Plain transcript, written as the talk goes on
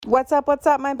What's up,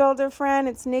 my builder friend?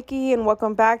 It's Nikki, and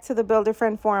welcome back to the Builder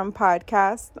Friend Forum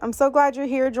podcast. I'm so glad you're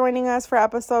here joining us for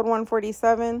episode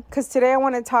 147, because today I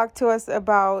want to talk to us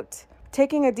about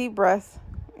taking a deep breath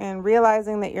and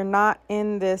realizing that you're not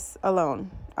in this alone.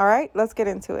 All right, let's get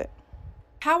into it.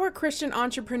 How are Christian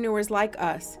entrepreneurs like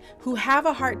us, who have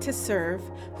a heart to serve,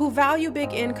 who value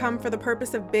big income for the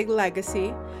purpose of big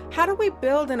legacy, how do we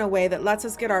build in a way that lets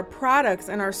us get our products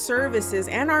and our services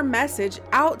and our message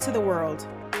out to the world?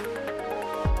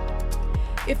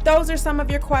 If those are some of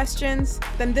your questions,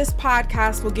 then this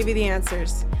podcast will give you the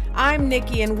answers. I'm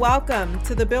Nikki, and welcome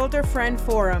to the Builder Friend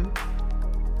Forum.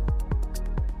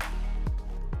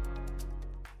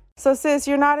 So sis,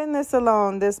 you're not in this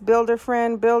alone. This builder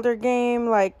friend, builder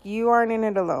game, you aren't in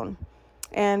it alone.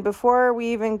 And before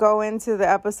we even go into the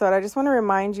episode, I just want to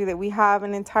remind you that we have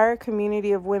an entire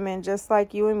community of women just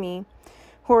like you and me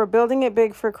who are building it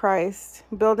big for Christ,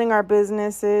 building our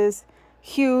businesses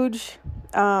huge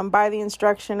by the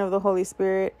instruction of the Holy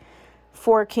Spirit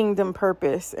for kingdom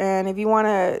purpose. And if you want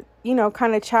to,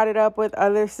 kind of chat it up with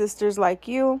other sisters like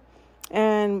you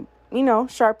and,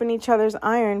 sharpen each other's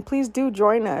iron, please do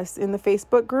join us in the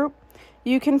Facebook group.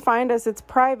 You can find us. It's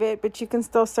private, but you can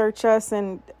still search us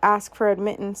and ask for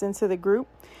admittance into the group.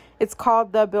 It's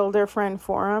called the Builder Friend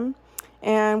Forum,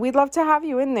 and we'd love to have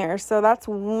you in there. So that's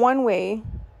one way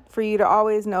for you to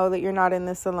always know that you're not in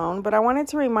this alone. But I wanted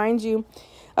to remind you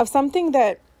of something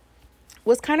that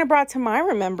was kind of brought to my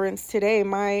remembrance today.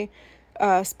 My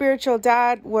spiritual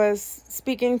dad was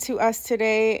speaking to us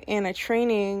today in a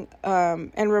training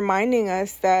and reminding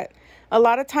us that a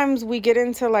lot of times we get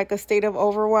into a state of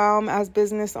overwhelm as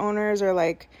business owners or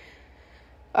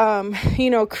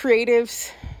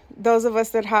creatives. Those of us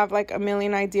that have a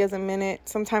million ideas a minute,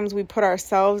 sometimes we put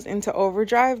ourselves into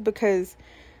overdrive because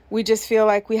we just feel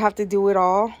like we have to do it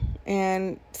all.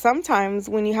 And sometimes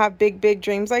when you have big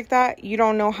dreams like that, you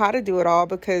don't know how to do it all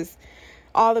because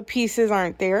all the pieces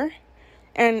aren't there.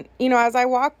 And, as I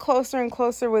walk closer and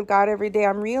closer with God every day,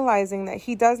 I'm realizing that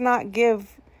He does not give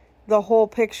the whole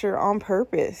picture on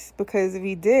purpose, because if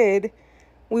He did,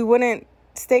 we wouldn't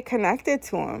stay connected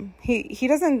to Him. He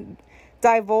doesn't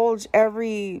divulge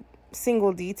every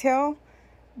single detail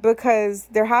because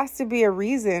there has to be a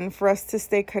reason for us to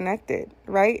stay connected,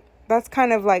 right? That's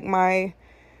kind of my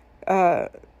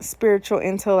spiritual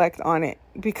intellect on it,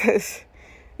 because,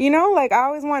 I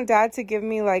always want Dad to give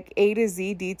me A to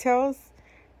Z details.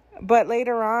 But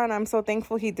later on, I'm so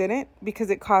thankful He didn't, because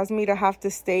it caused me to have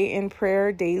to stay in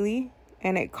prayer daily,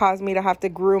 and it caused me to have to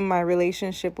groom my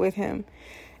relationship with Him.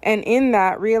 And in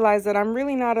that, realize that I'm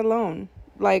really not alone.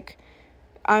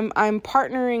 I'm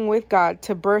partnering with God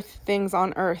to birth things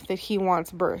on earth that He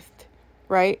wants birthed,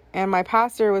 right? And my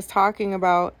pastor was talking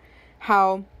about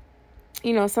how,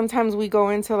 sometimes we go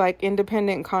into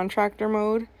independent contractor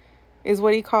mode, is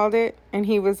what he called it. And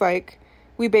he was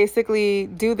we basically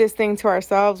do this thing to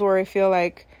ourselves where I feel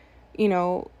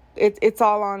it's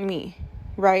all on me,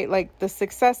 right? The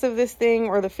success of this thing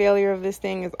or the failure of this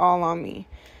thing is all on me.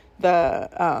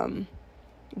 The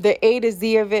A to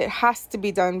Z of it has to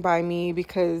be done by me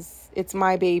because it's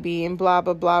my baby and blah,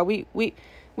 blah, blah.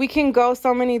 We can go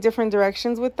so many different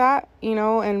directions with that,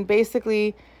 and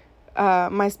basically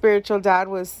my spiritual dad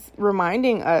was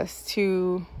reminding us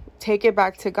to take it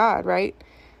back to God, right?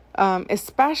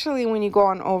 Especially when you go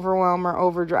on overwhelm or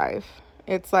overdrive.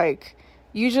 It's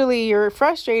usually you're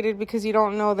frustrated because you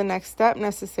don't know the next step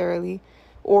necessarily,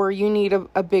 or you need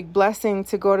a big blessing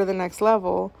to go to the next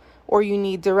level, or you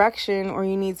need direction, or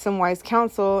you need some wise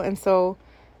counsel. And so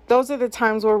those are the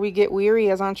times where we get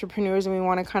weary as entrepreneurs and we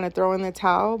want to kind of throw in the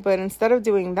towel. But instead of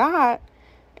doing that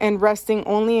and resting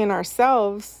only in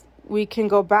ourselves, we can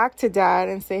go back to Dad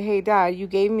and say, hey, Dad, you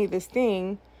gave me this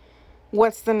thing.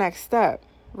 What's the next step?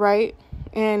 Right?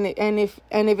 And if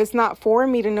it's not for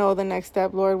me to know the next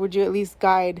step, Lord, would you at least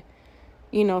guide,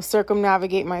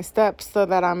 circumnavigate my steps so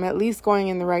that I'm at least going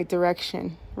in the right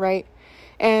direction, right?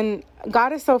 And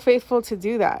God is so faithful to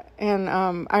do that. And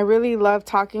I really love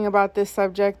talking about this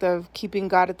subject of keeping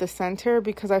God at the center,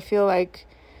 because I feel like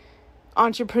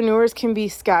entrepreneurs can be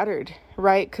scattered,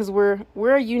 right? Because we're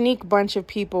a unique bunch of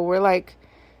people. We're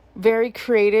very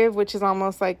creative, which is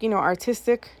almost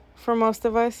artistic for most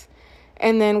of us.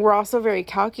 And then we're also very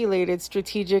calculated,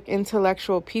 strategic,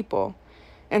 intellectual people.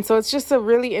 And so it's just a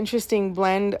really interesting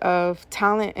blend of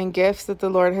talent and gifts that the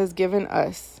Lord has given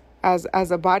us as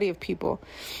a body of people.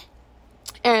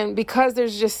 And because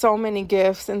there's just so many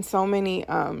gifts and so many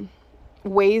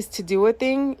ways to do a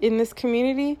thing in this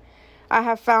community, I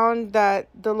have found that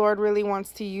the Lord really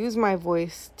wants to use my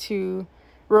voice to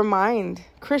remind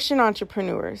Christian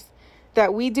entrepreneurs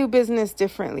that we do business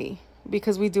differently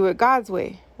because we do it God's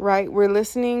way, right? We're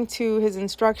listening to his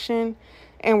instruction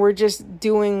and we're just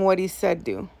doing what he said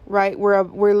do, right?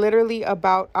 We're literally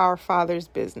about our Father's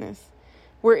business.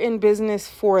 We're in business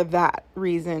for that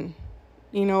reason.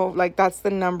 Like that's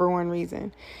the number one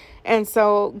reason. And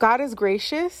so God is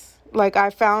gracious. Like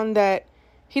I found that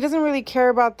he doesn't really care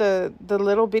about the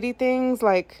little bitty things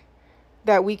like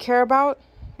that we care about,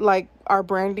 like our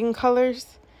branding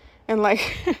colors. And like,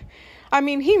 I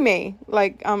mean, he may,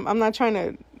 like, I'm not trying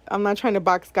to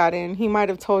box God in. He might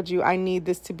have told you, I need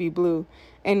this to be blue.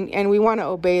 And we want to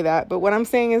obey that. But what I'm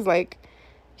saying is like,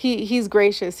 he's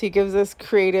gracious. He gives us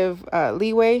creative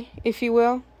leeway, if you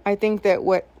will. I think that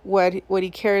what he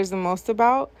cares the most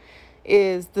about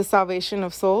is the salvation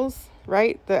of souls,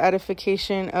 right? The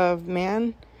edification of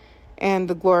man and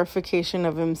the glorification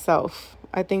of himself.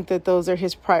 I think that those are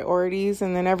his priorities.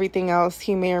 And then everything else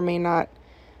he may or may not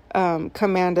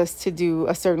command us to do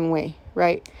a certain way,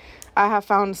 right? I have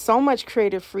found so much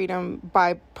creative freedom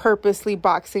by purposely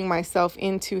boxing myself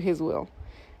into his will.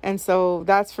 And so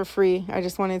that's for free. I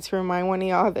just wanted to remind one of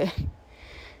y'all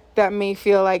that may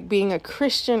feel like being a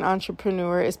Christian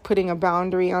entrepreneur is putting a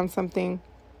boundary on something.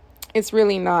 It's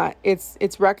really not.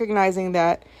 It's recognizing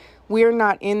that we're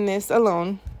not in this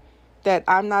alone, that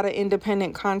I'm not an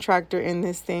independent contractor in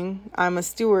this thing. I'm a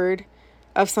steward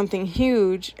of something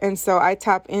huge. And so I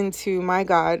tap into my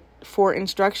God for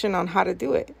instruction on how to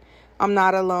do it. I'm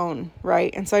not alone,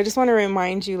 right? And so I just want to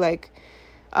remind you, like,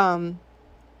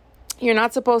 you're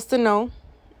not supposed to know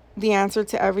the answer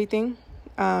to everything.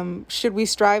 Should we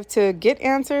strive to get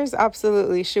answers?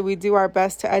 Absolutely. Should we do our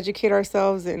best to educate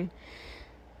ourselves? And,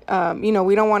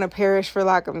 we don't want to perish for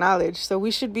lack of knowledge. So we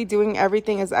should be doing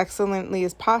everything as excellently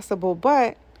as possible.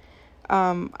 But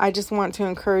I just want to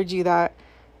encourage you that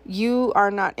you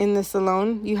are not in this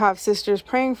alone. You have sisters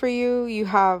praying for you. You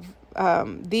have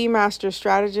the master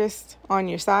strategist on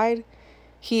your side.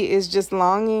 He is just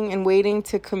longing and waiting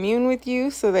to commune with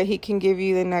you so that he can give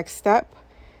you the next step,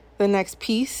 the next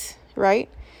piece, right?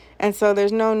 And so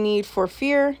there's no need for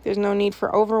fear. There's no need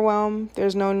for overwhelm.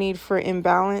 There's no need for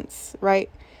imbalance, right?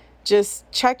 Just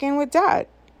check in with Dad.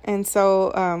 And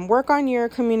so work on your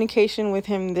communication with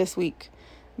him this week.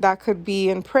 That could be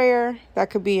in prayer. That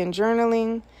could be in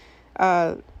journaling.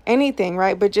 Anything,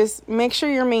 right? But just make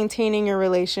sure you're maintaining your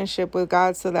relationship with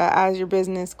God so that as your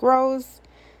business grows,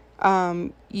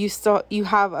 you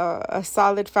have a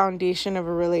solid foundation of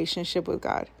a relationship with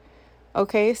God.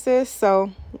 Okay, sis?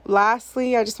 So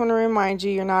lastly, I just want to remind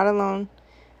you, you're not alone.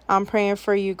 I'm praying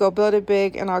for you. Go build it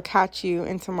big, and I'll catch you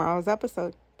in tomorrow's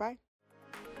episode. Bye.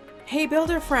 Hey,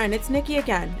 builder friend, it's Nikki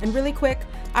again. And really quick,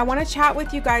 I want to chat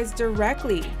with you guys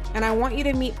directly, and I want you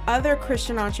to meet other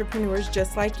Christian entrepreneurs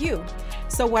just like you.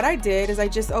 So what I did is I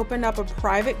just opened up a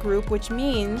private group, which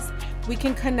means we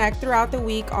can connect throughout the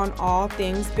week on all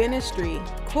things ministry.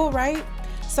 Cool, right?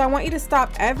 So I want you to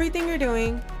stop everything you're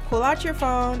doing, pull out your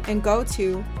phone, and go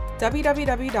to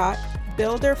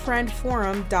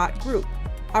www.builderfriendforum.group.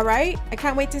 All right? I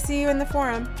can't wait to see you in the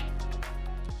forum.